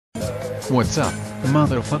What's up,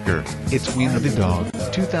 motherfucker? It's Wiener the Dog.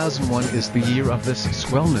 2001 is the year of this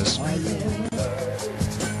swellness.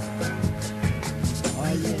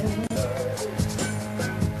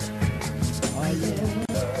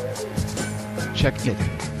 Check it.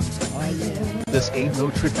 This ain't no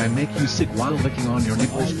trick, I make you sick while licking on your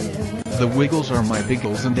nipples. The wiggles are my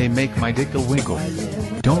biggles and they make my dickle wiggle.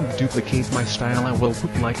 Don't duplicate my style, I will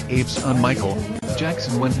poop like apes on Michael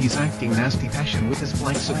Jackson when he's acting nasty passion with his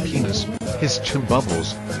flaccid penis. His chim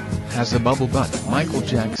bubbles has a bubble butt. Michael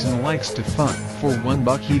Jackson likes to fuck. For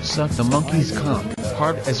 $1 he'd suck the monkey's cock,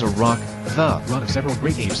 hard as a rock. The run of several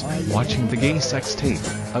great apes, watching the gay sex tape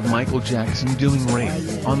of Michael Jackson doing rape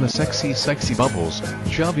on the sexy bubbles,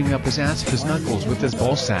 shoving up his ass his knuckles with his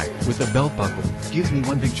ballsack with a belt buckle, gives me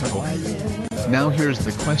one big chuckle. Now here's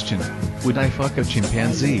the question, would I fuck a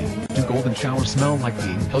chimpanzee? Do golden showers smell like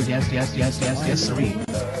pee? Hell yes siree.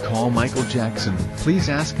 Call Michael Jackson, please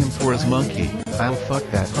ask him for his monkey. I'll fuck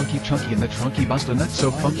that hunky chunky in the trunky, bust a nut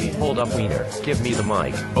so funky. Hold up, Wiener, give me the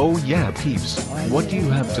mic. Oh yeah, peeps, what do you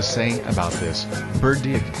have to say about this? Bird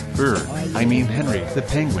dick, I mean Henry the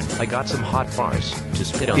Penguin. I got some hot bars to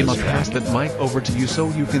spit on I'ma this track. pass that mic over to you so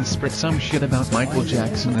you can spit some shit about Michael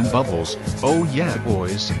Jackson and Bubbles. Oh yeah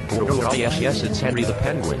boys. Yes, it's Henry the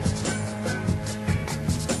Penguin.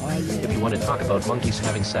 If you want to talk about monkeys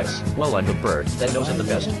having sex, well, I'm the bird that knows it the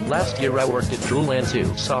best. Last year I worked at Droolland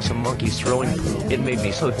Zoo, saw some monkeys throwing poo. It made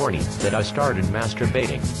me so horny that I started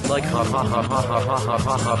masturbating. Like ha ha ha ha ha ha ha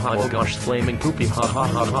ha ha ha, oh gosh, flaming poopy, ha ha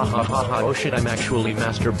ha ha ha ha ha, oh shit, I'm actually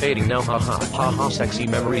masturbating now, ha ha ha ha, sexy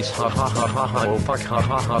memories, ha ha ha ha ha, oh fuck, ha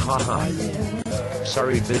ha ha ha ha.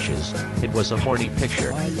 Sorry bitches, it was a horny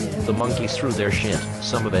picture. The monkeys threw their shit,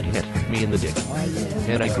 some of it hit me in the dick.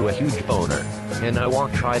 And I grew a huge boner. And I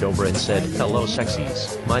walked right over and said, hello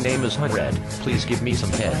sexies, my name is Red, please give me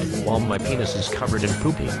some head, while my penis is covered in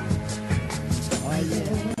poopy.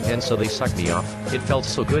 And so they sucked me off, it felt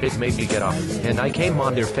so good it made me get off, and I came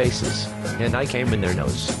on their faces, and I came in their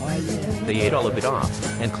nose. They ate all of it off,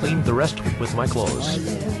 and cleaned the rest with my clothes.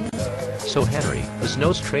 So Henry is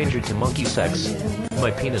no stranger to monkey sex. My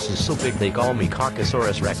penis is so big they call me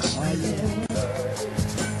Caucasaurus Rex.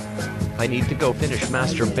 I need to go finish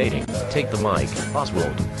masturbating. Take the mic,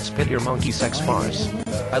 Oswald, spit your monkey sex bars.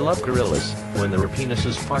 I love gorillas, when their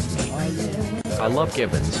penises fuck me. I love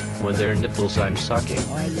gibbons, when their nipples I'm sucking.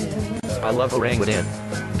 I love orangutan,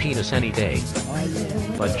 penis any day.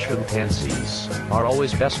 But chimpanzees are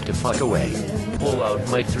always best to fuck away. Pull out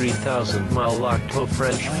my 3,000-mile lacto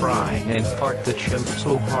French fry and fuck the chimp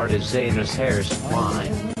so hard his anus hairs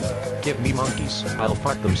fly. Give me monkeys, I'll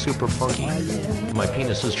fuck them super funky. My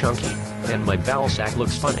penis is chunky, and my bowel sack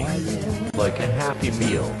looks funny. Like a Happy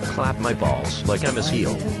Meal, clap my balls like I'm a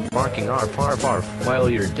seal. Barking arf arf arf while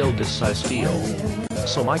your dildos I steal.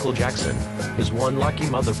 So Michael Jackson is one lucky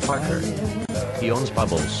motherfucker. He owns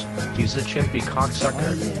Bubbles, he's a chimpy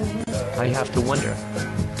cocksucker. I have to wonder,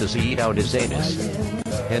 does he eat out his anus?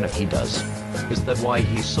 And if he does, is that why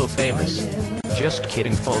he's so famous? Just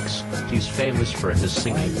kidding folks, he's famous for his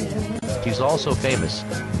singing. He's also famous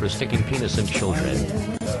for sticking penis in children.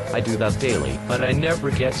 I do that daily, but I never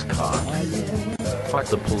gets caught. Fuck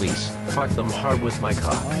the police, fuck them hard with my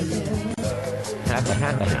cock. Ha ha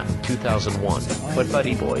ha ha, 2001. But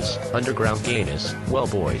buddy boys, underground gayness, well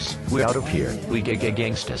boys, we out of here, we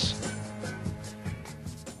gangstas.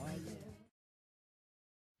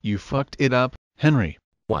 You fucked it up, Henry.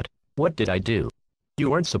 What? What did I do? You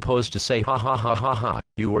weren't supposed to say ha ha ha ha ha,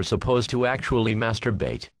 you were supposed to actually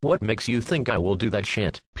masturbate. What makes you think I will do that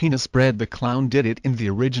shit? Penis Bread the Clown did it in the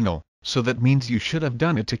original, so that means you should have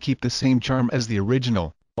done it to keep the same charm as the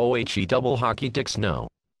original. OHE double hockey dicks no.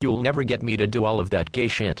 You'll never get me to do all of that gay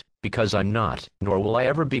shit, because I'm not, nor will I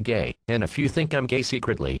ever be gay. And if you think I'm gay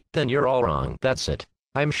secretly, then you're all wrong. That's it.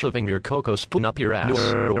 I'm shoving your cocoa spoon up your ass.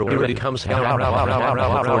 Here it comes. Stop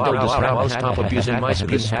abusing my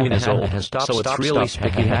spoon is old. So it's really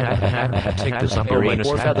spiky. Take this up your anus.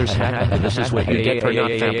 Four feathers. This is what you get for not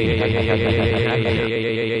fapping.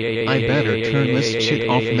 I better turn this shit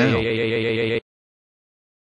off now.